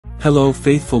Hello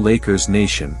faithful Lakers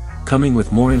Nation, coming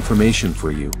with more information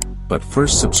for you, but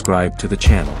first subscribe to the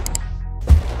channel.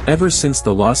 Ever since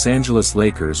the Los Angeles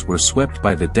Lakers were swept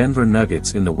by the Denver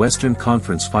Nuggets in the Western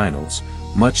Conference Finals,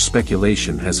 much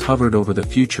speculation has hovered over the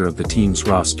future of the team's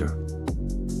roster.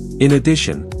 In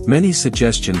addition, many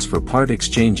suggestions for part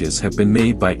exchanges have been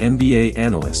made by NBA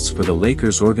analysts for the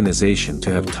Lakers organization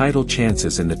to have title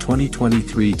chances in the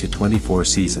 2023-24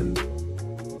 season.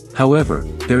 However,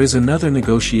 there is another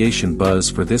negotiation buzz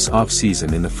for this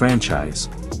offseason in the franchise,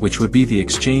 which would be the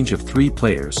exchange of 3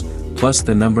 players, plus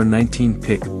the number 19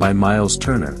 pick by Miles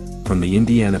Turner, from the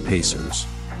Indiana Pacers.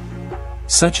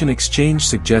 Such an exchange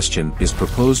suggestion is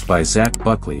proposed by Zach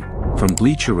Buckley, from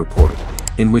Bleacher Report,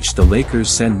 in which the Lakers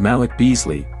send Malik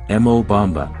Beasley, Mo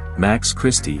Bamba, Max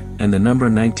Christie, and the number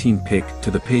 19 pick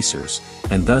to the Pacers,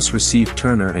 and thus receive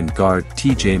Turner and guard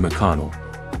T.J. McConnell.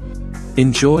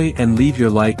 Enjoy and leave your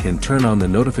like and turn on the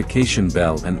notification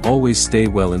bell and always stay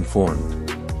well informed.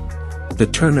 The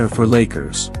Turner for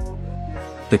Lakers.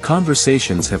 The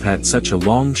conversations have had such a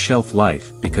long shelf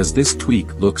life because this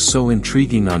tweak looks so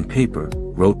intriguing on paper,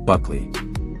 wrote Buckley.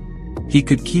 He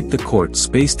could keep the court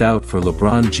spaced out for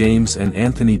LeBron James and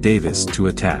Anthony Davis to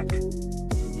attack.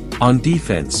 On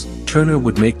defense, Turner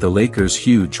would make the Lakers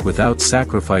huge without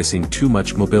sacrificing too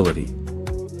much mobility.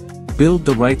 Build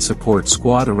the right support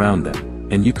squad around them,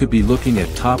 and you could be looking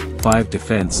at top 5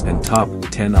 defense and top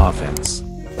 10 offense.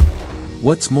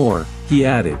 What's more, he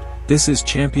added, this is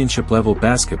championship-level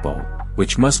basketball,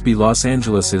 which must be Los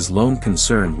Angeles' lone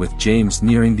concern with James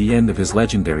nearing the end of his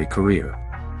legendary career.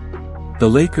 The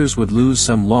Lakers would lose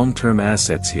some long-term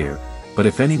assets here, but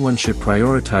if anyone should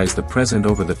prioritize the present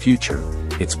over the future,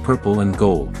 it's purple and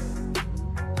gold.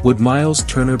 Would Miles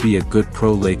Turner be a good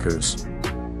pro-Lakers?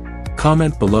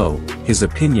 Comment below, his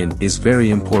opinion is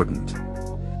very important.